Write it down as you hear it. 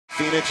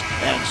Phoenix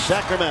and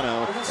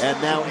Sacramento,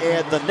 and now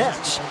add the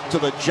Nets to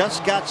the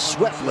just got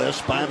swept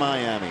list by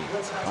Miami.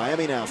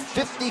 Miami now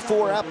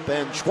 54 up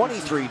and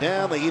 23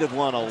 down. The Heat have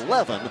won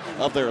 11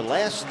 of their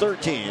last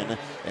 13,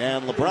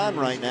 and LeBron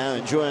right now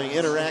enjoying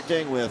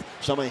interacting with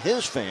some of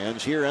his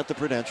fans here at the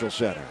Prudential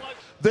Center.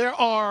 There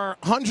are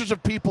hundreds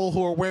of people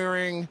who are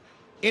wearing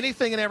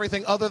anything and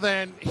everything other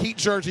than Heat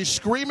jerseys,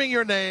 screaming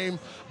your name,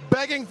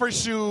 begging for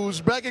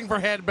shoes, begging for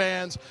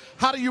headbands.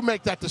 How do you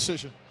make that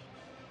decision?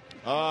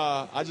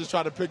 I just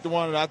try to pick the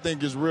one that I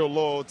think is real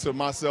loyal to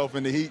myself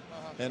and the Heat.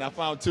 And I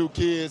found two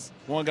kids.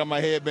 One got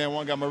my headband,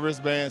 one got my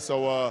wristband.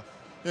 So,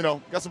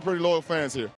 got some pretty loyal fans here.